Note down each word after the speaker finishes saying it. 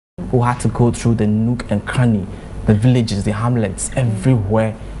who had to go through the nook and cranny, the villages, the hamlets,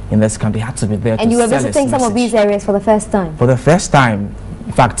 everywhere in this country. Had to be there. And you were visiting some of these areas for the first time? For the first time.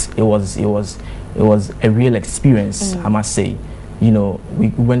 In fact, it was a real experience, I must say. You know, we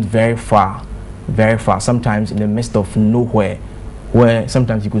went very far, sometimes in the midst of nowhere, where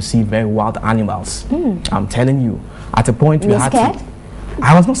sometimes you could see very wild animals. I'm telling you, at a point we had scared?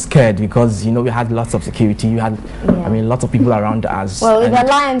 I was not scared because, you know, we had lots of security. We had, I mean, lots of people around us. Well, if a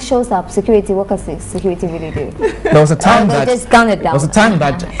lion shows up, security, what can security really do? There was a time that just gun it down. There was a time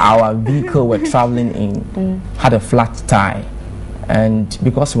that our vehicle we're traveling in had a flat tire, and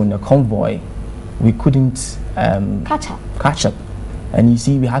because we were in a convoy, we couldn't catch up. And you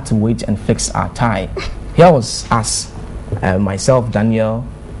see, we had to wait and fix our tire. Here was us, myself, Daniel,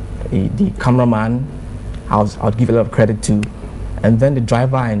 the cameraman. I'll give a lot of credit to. And then the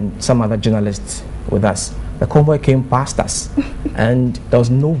driver and some other journalists with us. The convoy came past us, and there was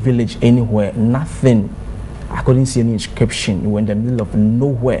no village anywhere, nothing. I couldn't see any inscription. We were in the middle of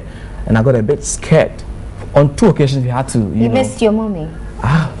nowhere, and I got a bit scared. On 2 occasions, we had to, you know. Missed your mommy?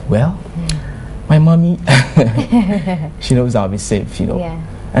 Well, my mommy, she knows I'll be safe, you know. Yeah.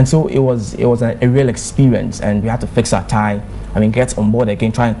 And so it was a real experience, and we had to fix our tie. I mean, get on board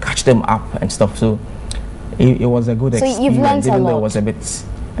again, try and catch them up and stuff. So it was a good experience. So you've learned a lot. It was a bit.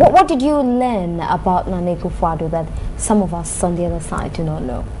 What did you learn about Nana Akufo-Addo that some of us on the other side do not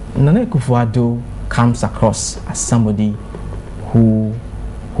know? Nana Akufo-Addo comes across as somebody who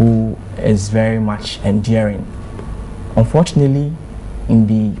is very much endearing. Unfortunately, in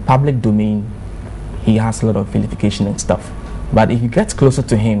the public domain, he has a lot of vilification and stuff. But if you get closer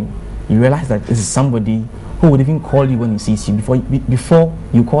to him, you realize that this is somebody who would even call you when he sees you. Before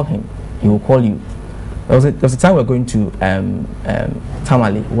you call him, he will call you. There was a time we were going to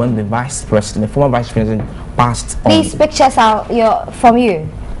Tamale when the former vice president passed on. These pictures are from you.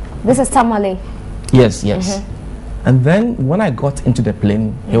 This is Tamale. Yes. And then when I got into the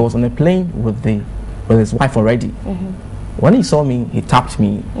plane, he was on a plane with his wife already. When he saw me, he tapped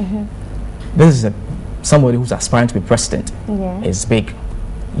me. This is somebody who's aspiring to be president. It's big.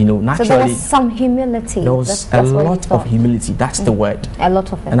 You know, naturally. So there was some humility. There was a lot of humility. That's the word. A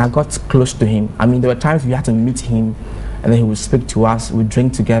lot of it. And I got close to him. I mean, there were times we had to meet him, and then he would speak to us. We'd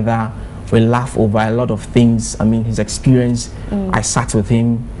drink together. We laugh over a lot of things. I mean, his experience. I sat with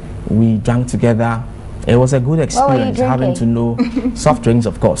him. We drank together. It was a good experience having to know soft drinks,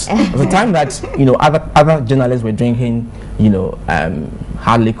 of course. There was a time that, you know, other journalists were drinking, you know,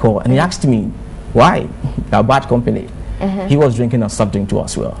 hard liquor, and he asked me, why? They're bad company. He was drinking a soft drink too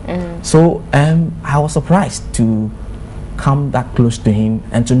as well. So I was surprised to come that close to him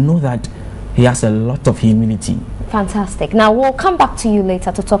and to know that he has a lot of humility. Fantastic. Now we'll come back to you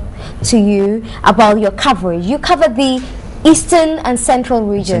later to talk to you about your coverage. You covered the Eastern and Central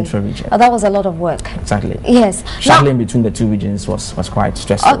region. Oh, that was a lot of work. Exactly. Yes. Traveling between the two regions was quite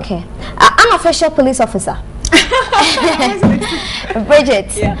stressful. Okay. Unofficial police officer.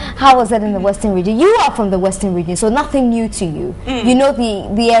 Bridget, how was it in the Western region? You are from the Western region, so nothing new to you. You know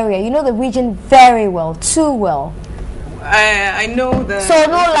the area, you know the region very well, too well. I know the. So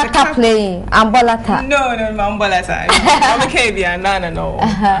no lata playing, ambolata. No, ambolata. I'm okay, no.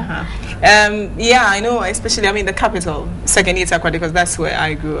 Yeah, I know, especially, I mean, the capital, Sekeni Takoradi, because that's where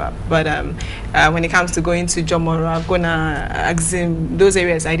I grew up. But when it comes to going to Jomoro, Agona, Axim, those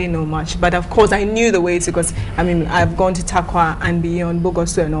areas, I didn't know much. But of course, I knew the way to, because, I mean, I've gone to Takwa and beyond,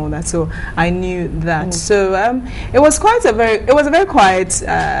 Bogoso and all that, so I knew that. So it was a very quiet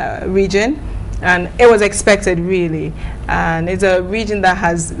region. And it was expected, really. And it's a region that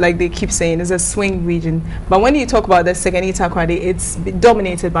has, like they keep saying, it's a swing region. But when you talk about the Sekeni Takoradi, it's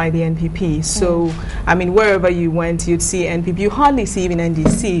dominated by the NPP. So, I mean, wherever you went, you'd see NPP. You hardly see even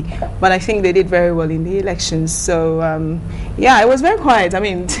NDC. But I think they did very well in the elections. So, yeah, it was very quiet. I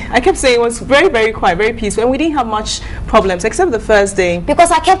mean, I kept saying it was very, very quiet, very peaceful. And we didn't have much problems, except the first day.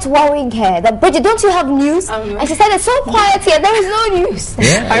 Because I kept worrying her that, Bridget, don't you have news? And she said, it's so quiet here, there is no news.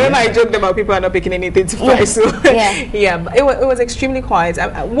 I remember I joked about people are not picking anything to fly. So, yeah, but it was extremely quiet.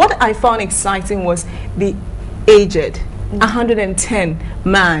 What I found exciting was the aged 110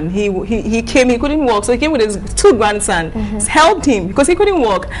 man. He came, he couldn't walk, so he came with his 2 grandsons, helped him because he couldn't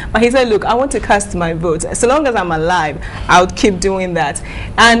walk, but he said, look, I want to cast my vote. So long as I'm alive, I'll keep doing that.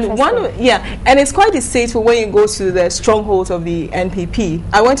 And and it's quite deceitful when you go to the strongholds of the NPP.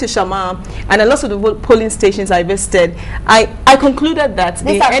 I went to Shama, and a lot of the polling stations I visited, I concluded that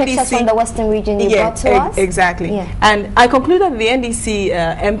the NDC from the Western region you brought to us? Exactly. And I concluded the NDC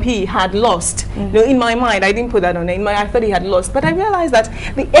MP had lost. You know, in my mind, I didn't put that on it. I thought somebody had lost. But I realized that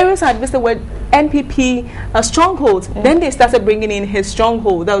the areas I had visited were NPP strongholds. Then they started bringing in his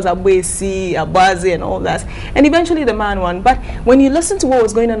stronghold. That was Abuesi, Abazi, and all that. And eventually the man won. But when you listen to what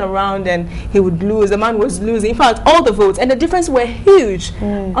was going on around, and he would lose, the man was losing. In fact, all the votes, and the difference were huge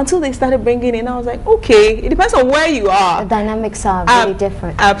until they started bringing in. I was like, okay, it depends on where you are. The dynamics are really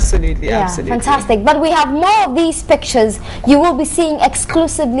different. Absolutely, yeah, absolutely. Fantastic. But we have more of these pictures you will be seeing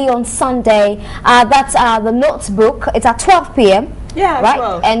exclusively on Sunday. That's the Notebook. It's at 12 p.m. Yeah, right?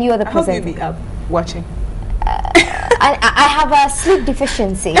 12. And you are the I hope presenter. you'll be up watching. I have a sleep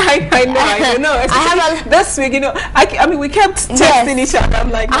deficiency. I know. I have this week, I mean, we kept texting each other.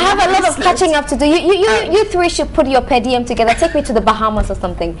 I'm like, I have a lot of catching up to do. You three should put your per diem together. Take me to the Bahamas or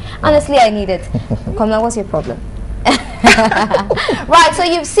something. Honestly, I need it. Come on, what's your problem? Right, so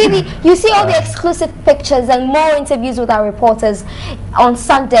you see all the exclusive pictures and more interviews with our reporters on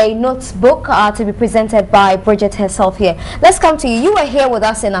Sunday. Notebook to be presented by Bridget herself here. Let's come to you. You were here with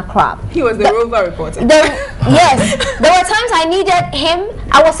us in Accra. He was the rover reporter. Yes, there were times I needed him.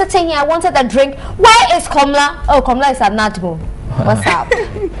 I was sitting here, I wanted a drink. Where is Komla? Oh, Komla is at Nadmo. What's up?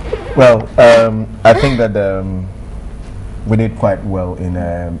 Well, I think that we did quite well in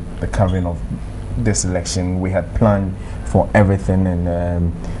the covering of this election. We had planned for everything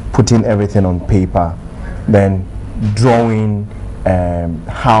and putting everything on paper, then drawing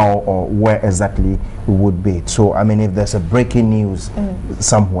how or where exactly we would be. So, I mean, if there's a breaking news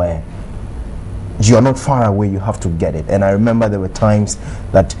somewhere, you're not far away, you have to get it. And I remember there were times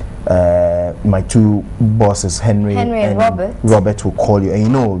that my two bosses, Henry and Robert will call you,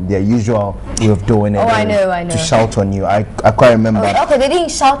 and their usual way of doing it. Oh, I know. To shout on you. I quite remember. Okay, they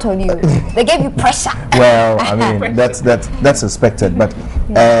didn't shout on you. They gave you pressure. Well, I mean, that's expected, but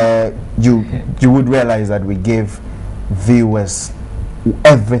you would realize that we gave viewers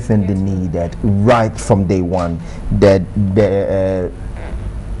everything they needed right from day one.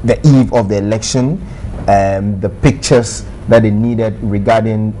 The eve of the election, the pictures that they needed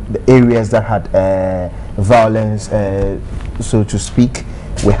regarding the areas that had violence, so to speak.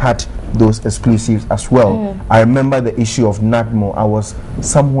 We had those exclusives as well. I remember the issue of Nadmo. I was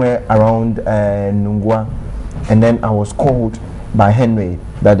somewhere around Nungwa, and then I was called by Henry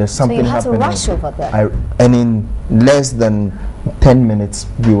that there's something happening. So you had to rush over there. And in less than 10 minutes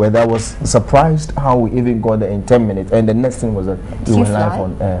we were there. I was surprised how we even got there in 10 minutes, and the next thing was that we were live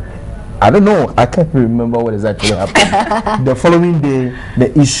on air. I don't know, I can't remember what exactly happened. The following day,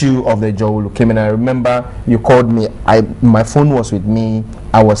 the issue of the Jawulu came in. I remember you called me. My phone was with me.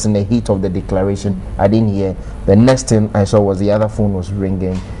 I was in the heat of the declaration. I didn't hear. The next thing I saw was the other phone was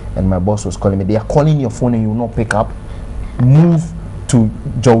ringing, and my boss was calling me. They are calling your phone and you will not pick up. Move to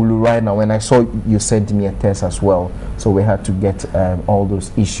Jawulu right now. And I saw you sent me a text as well. So we had to get all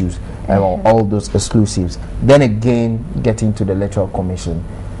those issues and all those exclusives. Then again, getting to the Electoral Commission.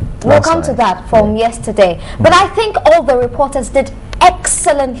 We'll come to that from yesterday. But I think all the reporters did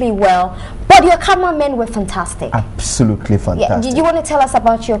excellently well. But your cameramen were fantastic. Absolutely fantastic. Yeah. Did you want to tell us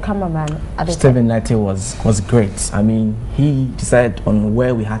about your cameraman? Stephen Nate was great. I mean, he decided on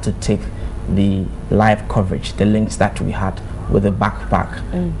where we had to take the live coverage, the links that we had with the backpack.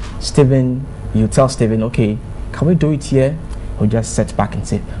 Stephen, you tell Stephen, okay, can we do it here? He'll just sit back and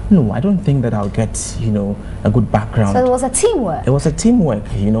say, no, I don't think that I'll get, a good background. So it was a teamwork. It was a teamwork,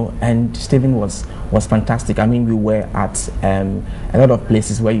 and Stephen was fantastic. I mean, we were at a lot of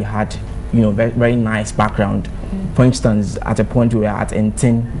places where you had, very, very nice background. For instance, at a point we were at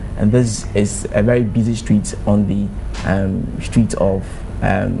Entin, and this is a very busy street on the street of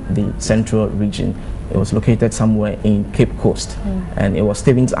the central region. It was located somewhere in Cape Coast, and it was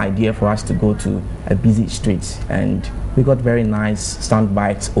Stephen's idea for us to go to a busy street, and we got very nice stand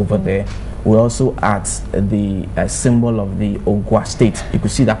bites over there. We also at the symbol of the Ogwa State. You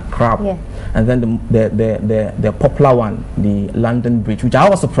could see that crab, and then the popular one, the London Bridge, which I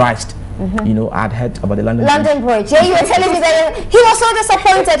was surprised. I'd heard about the London Bridge. Yeah, you were telling me that he was so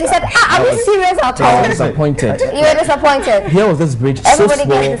disappointed. He said, are we serious at all? I was disappointed. You were disappointed. Here was this bridge, everybody so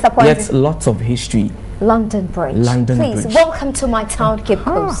small, gets disappointed. Yet lots of history. London Bridge. Please, welcome to my town, Cape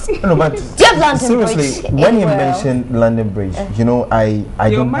Coast. No, but do you have London seriously, Bridge? When he mentioned London Bridge, I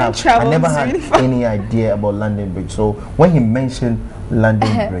never had any idea about London Bridge. So when he mentioned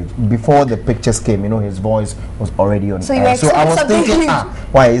London Bridge, before the pictures came, his voice was already on air. So I was thinking,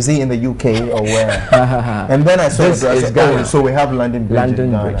 why is he in the UK or where? And then I saw it. So we have London Bridge.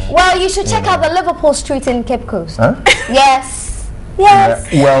 Well, you should check out the Liverpool Street in Cape Coast. Huh? Yes.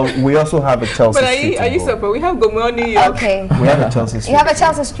 Well, we also have a Chelsea Street. But are you surprised? We have Gomorrah, New York. Okay. We have a Chelsea Street. You have a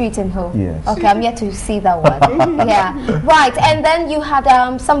Chelsea Street in Hull? Yes. Okay, I'm yet to see that one. Yeah. Right, and then you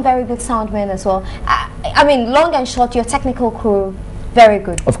had some very good soundmen as well. I mean, long and short, your technical crew, very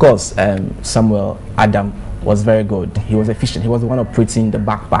good. Of course, Samuel Adam was very good. He was efficient. He was the one operating the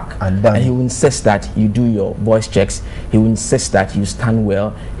backpack. And he will insist that you do your voice checks. He will insist that you stand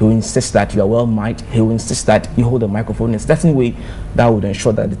well. He will insist that you are well mic'd. He will insist that you hold the microphone in a certain way that would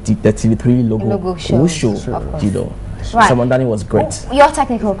ensure that the TV3 logo will show, you know. Right. Someone Danny was great. Your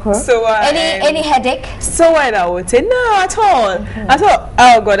technical crew. So any headache? So what I would say, no, at all. I thought,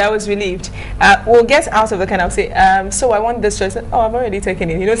 oh God, I was relieved. We'll get out of the can. I'll say, so I want this dress. Oh, I've already taken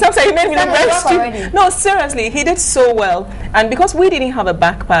it. You know, sometimes he made me look very stupid. No, seriously, he did so well. And because we didn't have a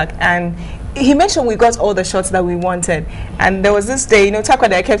backpack, and he made sure we got all the shots that we wanted. And there was this day, you know,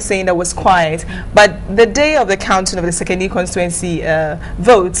 Takwada, I kept saying that was quiet. But the day of the counting of the Second constituency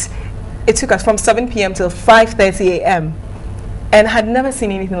votes, it took us from 7 p.m. till 5:30 a.m. and had never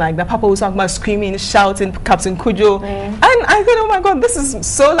seen anything like that. Papa was talking about screaming, shouting, Captain Kujo. And I thought, oh my God, this is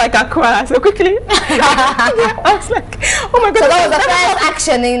so like Accra. So quickly, I was like, oh my God. So that was the first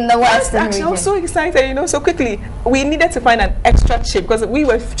action in the Western region. I was so excited, you know, so quickly. We needed to find an extra chip because we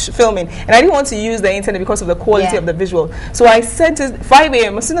were filming and I didn't want to use the internet because of the quality of the visual. So I sent it 5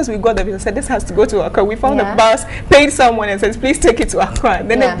 a.m. As soon as we got the video, I said, this has to go to Accra. We found a bus, paid someone and said, please take it to Accra. And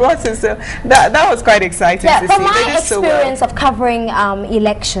then they brought it. So that was quite exciting to see. From my experience of covering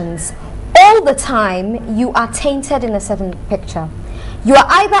elections, all the time you are tainted in a certain picture. You are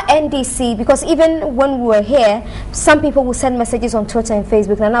either NDC, because even when we were here, some people will send messages on Twitter and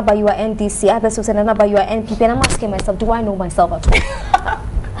Facebook, Nanaba, you are NDC, others will say, Nanaba, you are NPP, and I'm asking myself, do I know myself at all?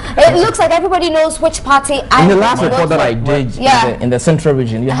 It looks like everybody knows which party I am. In the last report that I did in the central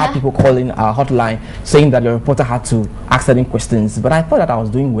region, you had people calling our hotline saying that your reporter had to ask certain questions, but I thought that I was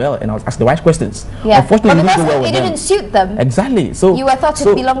doing well and I was asking the right questions. Unfortunately, it didn't suit them. Exactly. So you were thought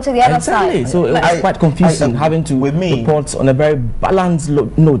to belong to the other side. So it was quite confusing having to report on a very balanced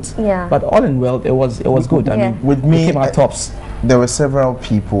note. But all in well, it was good. I mean, with me, we came out tops. There were several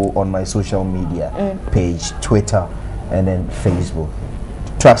people on my social media page, Twitter, and then Facebook.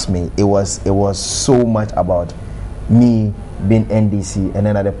 Trust me, it was so much about me being NDC, and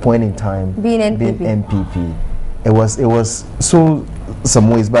then at a point in time being MPP. It was so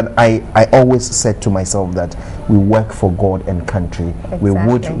some ways, but I always said to myself that we work for God and country. Exactly. We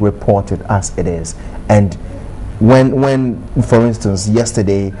would report it as it is. And when for instance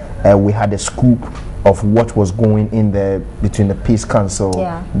yesterday we had a scoop of what was going in there between the Peace Council,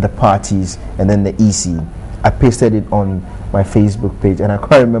 the parties, and then the EC. I pasted it on my Facebook page, and I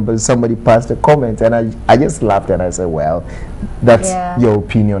can't remember, somebody passed a comment, and I just laughed and I said, well, that's your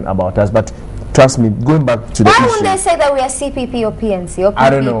opinion about us. But trust me, going back to the issue, why wouldn't they say that we are CPP or PNC or PPP?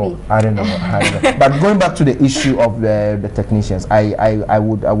 I don't know. But going back to the issue of the technicians, I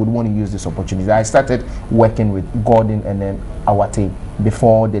would want to use this opportunity. I started working with Gordon and then Awate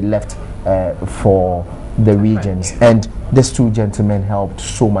before they left for the regions, and these two gentlemen helped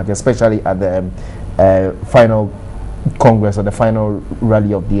so much, especially at the final Congress or the final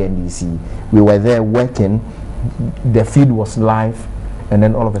rally of the NDC. We were there working, the feed was live, and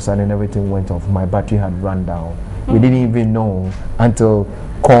then all of a sudden everything went off. My battery had run down. We didn't even know until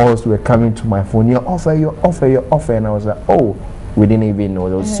calls were coming to my phone. You're off, and I was like, oh, we didn't even know.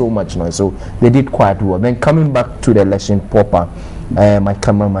 There was so much noise. So they did quite well. Then coming back to the election proper, my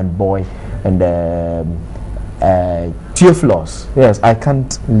cameraman boy and Theophilus. Yes, I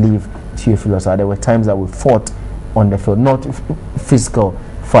can't leave Theophilus. There were times that we fought on the field, not physical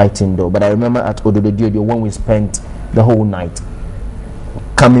fighting though, but I remember at Ododo when we spent the whole night.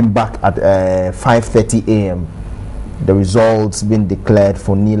 Coming back at 5:30 a.m., the results being declared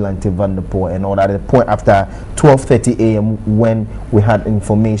for Neil and Vanderpool and all that. At the point after 12:30 a.m., when we had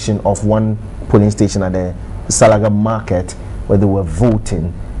information of one polling station at the Salaga Market where they were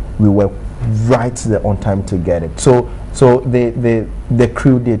voting, we were right there on time to get it. So the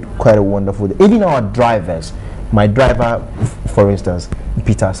crew did quite a wonderful. Even our drivers, my driver, for instance,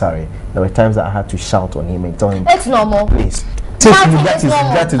 Peter Sari, there were times that I had to shout on him and tell him, it's normal. Please.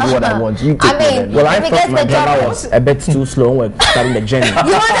 That is what I want. You take I mean, well, I thought my driver was a bit too slow when we were starting the journey. You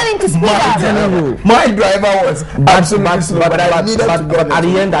wanted him to speed up. My driver was absolutely slow, but at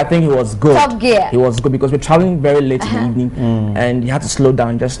the end, I think he was good. Top gear. He was good because we're traveling very late in the evening, and you had to slow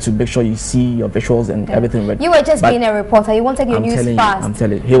down just to make sure you see your visuals and everything ready. You were just being a reporter. You wanted your news fast. I'm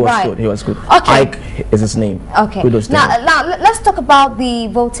telling you, he was good. He was good. Okay. Ike is his name. Okay. Now let's talk about the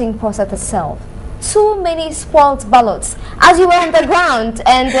voting process itself. Too many spoiled ballots. As you were on the ground,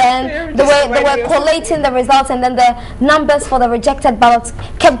 and then they were collating the results, and then the numbers for the rejected ballots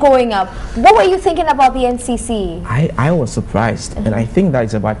kept going up. What were you thinking about the NCC? I was surprised, and I think that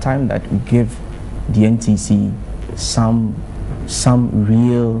it's about time that we give the NCC some some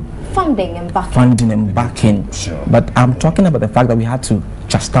real funding and backing. Sure. But I'm talking about the fact that we had to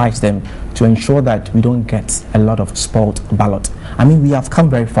chastise them to ensure that we don't get a lot of spoiled ballot. I mean, we have come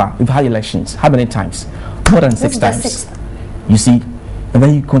very far. We've had elections. How many times? More than 6 times. You see, and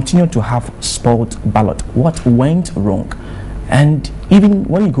then you continue to have spoiled ballot. What went wrong? And even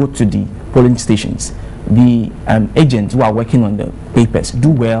when you go to the polling stations, the agents who are working on the papers do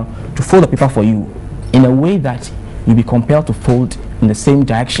well to fold the paper for you in a way that you'll be compelled to fold in the same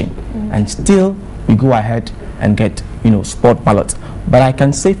direction, and still we go ahead and get, spoiled ballots. But I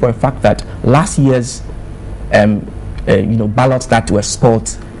can say for a fact that last year's ballots that were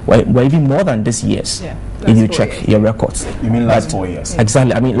spoiled were even more than this year's. Yeah, if you check your records. You mean last 4 years?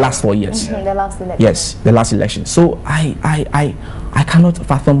 Exactly. I mean last 4 years. The last election. Yes, the last election. So I cannot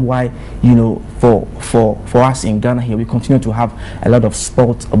fathom why, for us in Ghana here, we continue to have a lot of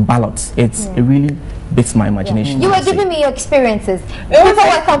spoiled ballots. It really beats my imagination. You were giving me your experiences. People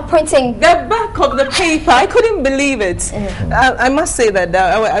were printing the back of the paper. I couldn't believe it. I must say that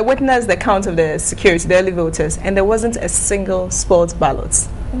I witnessed the count of the security, the early voters, and there wasn't a single spoiled ballot.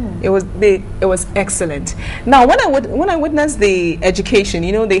 It was excellent. Now, when I witnessed the education,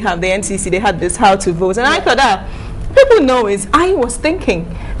 they have the NCC, they had this how to vote, and I thought, people know it. I was thinking.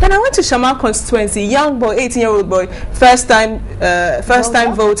 Then I went to Shamal constituency, young boy, 18-year-old boy, first time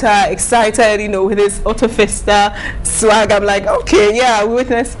voter, excited, with his auto fista swag. I'm like, okay, yeah, we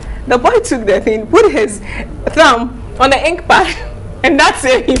witnessed. The boy took the thing, put his thumb on the ink pad. And that's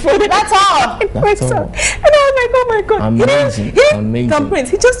it. He folded. That's all. That's all. And I was like, oh my God. Amazing. Amazing.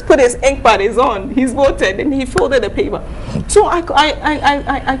 He just put his ink pad on. He's voted and he folded the paper. So I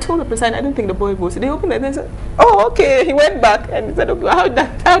told the president, I don't think the boy voted. They opened it and said, oh, okay. He went back and he said, okay,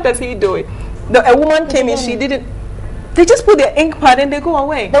 how does he do it? A woman came in, she didn't. They just put their ink pad and they go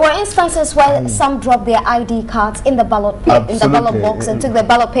away. There were instances where some dropped their ID cards in the ballot box and took the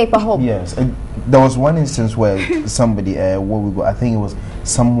ballot paper home. Yes. There was one instance where somebody, I think it was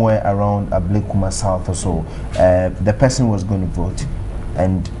somewhere around Ablekuma South or so, the person was going to vote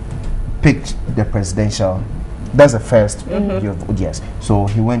and picked the presidential. That's the first. Yes. So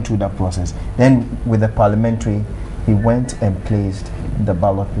he went through that process. Then with the parliamentary, he went and placed the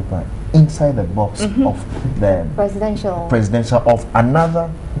ballot paper inside the box of the presidential of another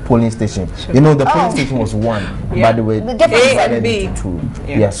polling station. Sure. The polling station was one, by the way. The A and B.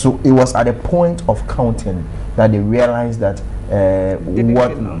 Yeah. So it was at the point of counting that they realized that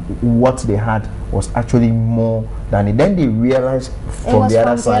what they had was actually more than it. Then they realized from the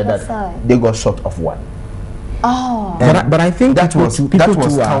other side that they got short of one. Oh, but I think that was counted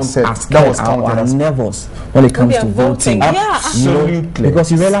nervous when it comes to voting. Yeah, absolutely.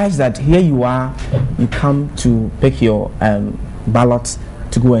 Because you realize that here you are, you come to pick your ballot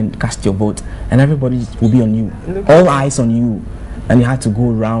to go and cast your vote, and everybody will be on you, all eyes on you, and you have to go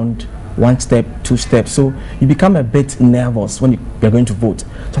around 1 step, 2 steps. So you become a bit nervous when you're going to vote.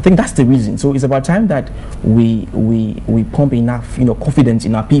 So I think that's the reason. So it's about time that we pump enough, confidence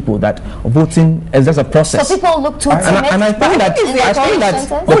in our people that voting is just a process. So people look too timid. And I think that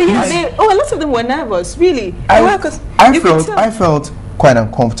a lot of them were nervous, really. I felt quite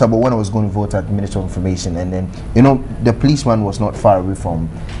uncomfortable when I was going to vote at the Ministry of Information, and then the policeman was not far away from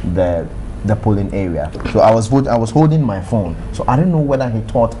the polling area. So I was holding my phone. So I don't know whether he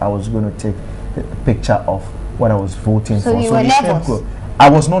thought I was going to take a picture of what I was voting for. So you were nervous? I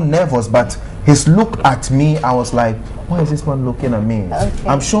was not nervous, but his look at me, I was like, why is this one looking at me? Okay.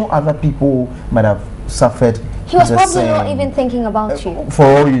 I'm sure other people might have suffered. He was probably not even thinking about you. For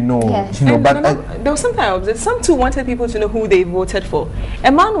all you know, yes. But there was something I observed. Some too wanted people to know who they voted for.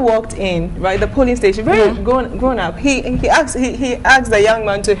 A man walked in, the polling station, very grown up. He asked the young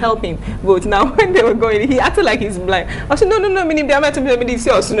man to help him vote. Now when they were going, he acted like he's blind. I said, no, why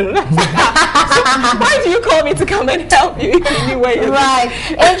do you call me to come and help you anyway? Right,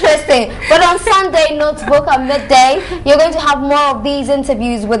 interesting. But on Sunday, Notebook at midday, you're going to have more of these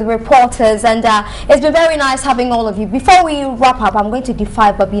interviews with reporters, and it's been very nice having all of you. Before we wrap up, I'm going to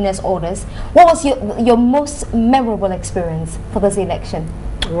defy Babina's orders. What was your most memorable experience for this election?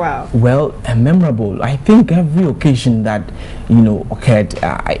 Wow. Well, memorable. I think every occasion that occurred,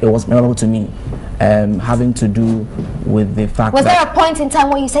 it was memorable to me. Having to do with the fact was there a point in time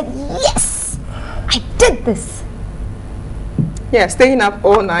where you said, yes, I did this? Yeah, staying up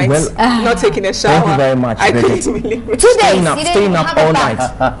all night, not taking a shower. Thank you very much. I couldn't believe it. 2 days. Staying up all night.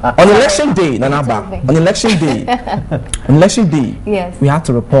 On election day, Nanaba. On election day, yes, we had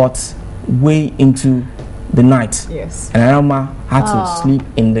to report way into the night. Yes. And Arama had to sleep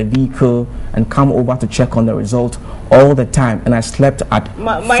in the vehicle and come over to check on the result all the time. And I slept at 4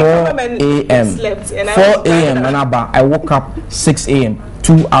 a.m. 4 a.m. and I woke up 6 a.m.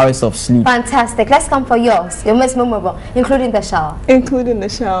 2 hours of sleep. Fantastic. Let's come for yours. Your most memorable, including the shower. Including the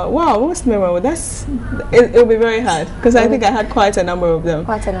shower. Wow, most memorable. It'll be very hard because I think I had quite a number of them.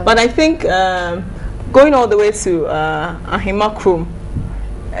 Quite a number. But I think going all the way to Ahima Krum,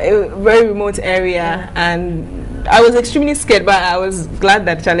 a very remote area, and I was extremely scared, but I was glad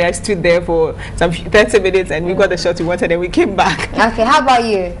that Charlie, I stood there for some 30 minutes and we got the shot we wanted and we came back. Okay, how about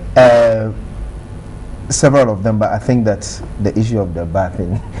you? Several of them, but I think that the issue of the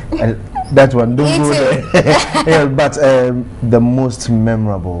bathing, and that one don't go there. Yeah, but the most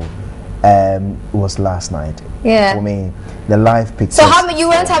memorable was last night. Yeah. For me, the live pictures. So you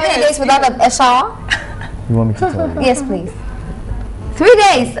went how many days without a shower? You want me to tell you? Yes, please. 3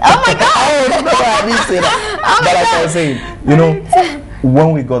 days. Oh my God. Oh, no, I didn't say that. But like I was saying, you know,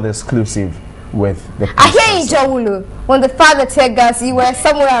 when we got the exclusive with the I hear in Jawulu, when the father tear gas, you were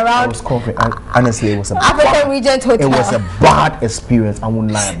somewhere I around was coughing. Honestly, it was a African Regent Hotel. It was a bad experience. I won't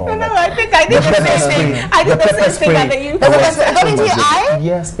lie about No, that. I think I did the same thing. I did the same thing that you got into your eye?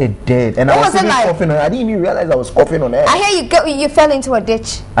 Yes, it did. And What I was was it even like? coughing on it. I didn't even realize I was coughing on air. I hear you fell into a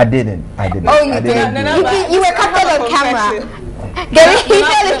ditch. I didn't. Oh, you I did. didn't do it. You were captured on camera. Gary, he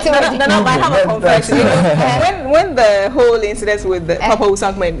fell into a ditch. No, but I have a confession. You know, when the whole incident with the Papa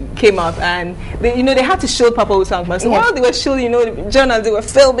Usankman came up, and they had to shield Papa Usankman. So while they were shielding, the journalists, they were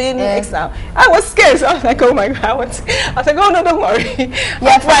filming. I was scared. So I was like, oh my God. I was like, oh no, don't worry.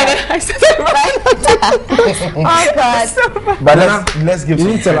 Yeah, Friday. I said, oh God. But let's give. You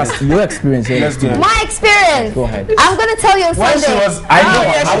need to tell us your experience. Let's do it. My experience. Go ahead. I'm going to tell you on When Sunday. she was, I know.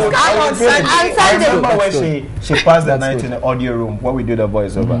 yeah, she's on Sunday. I remember That's when she passed the night in the audio room when we did the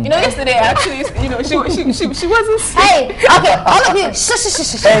voiceover. Yesterday actually, she wasn't. Hey, okay, all of you,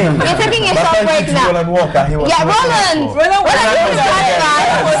 shush. Hey, You're taking a short break now. Roland Walker, he was Yeah, very Roland. Roland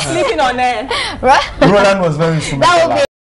was sleeping on air. Right? Roland was very smart. That would be